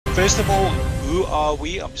First of all, who are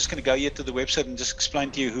we? I'm just going to go here to the website and just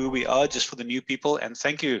explain to you who we are, just for the new people. And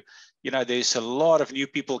thank you. You know, there's a lot of new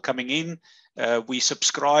people coming in. We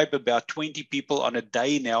subscribe, about 20 people on a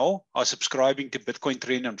day now are subscribing to Bitcoin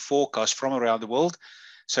Trend and Forecast from around the world.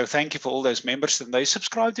 So thank you for all those members, and they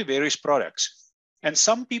subscribe to various products. And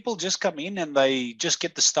some people just come in and they just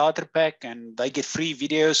get the starter pack and they get free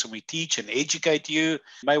videos, and we teach and educate you. You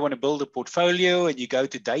may want to build a portfolio and you go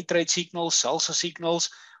to day trade signals, salsa signals,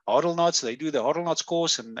 hodl knots. They do the hodl knots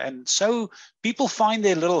course. And so people find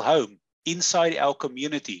their little home inside our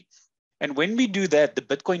community. And when we do that, the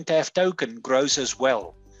Bitcoin TAF token grows as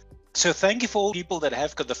well. So thank you for all people that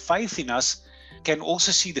have got the faith in us, can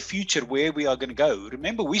also see the future where we are going to go.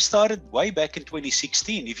 Remember, we started way back in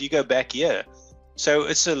 2016, if you go back here. So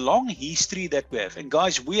it's a long history that we have. And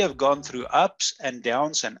guys, we have gone through ups and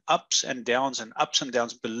downs and ups and downs and ups and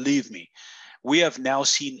downs. Believe me, we have now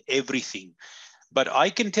seen everything. But I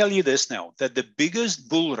can tell you this now, that the biggest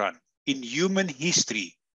bull run in human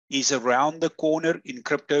history is around the corner in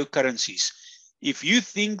cryptocurrencies. If you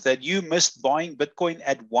think that you missed buying Bitcoin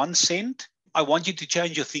at 1 cent, I want you to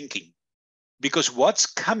change your thinking, because what's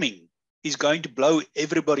coming is going to blow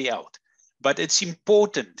everybody out. But it's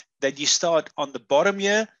important that you start on the bottom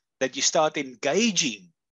here, that you start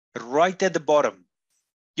engaging right at the bottom.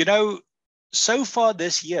 You know, so far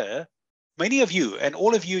this year, many of you and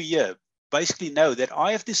all of you here basically know that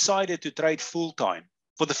I have decided to trade full time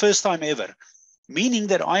for the first time ever, meaning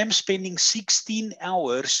that I am spending 16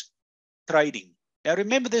 hours trading. Now,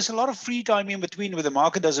 remember, there's a lot of free time in between where the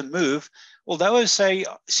market doesn't move. Although I say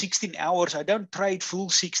 16 hours, I don't trade full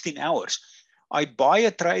 16 hours. I buy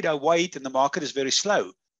a trade, I wait, and the market is very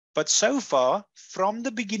slow. But so far, from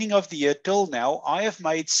the beginning of the year till now, I have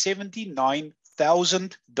made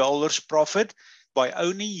 $79,000 profit by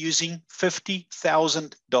only using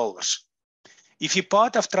 $50,000. If you're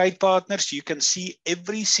part of Trade Partners, you can see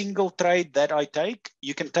every single trade that I take.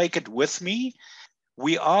 You can take it with me.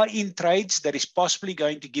 We are in trades that is possibly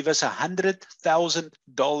going to give us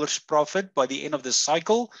 $100,000 profit by the end of the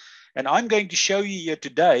cycle. And I'm going to show you here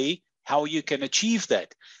today how you can achieve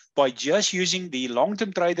that by just using the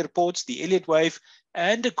long-term trade reports, the Elliott wave,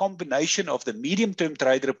 and a combination of the medium-term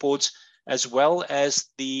trade reports, as well as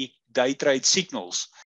the day trade signals.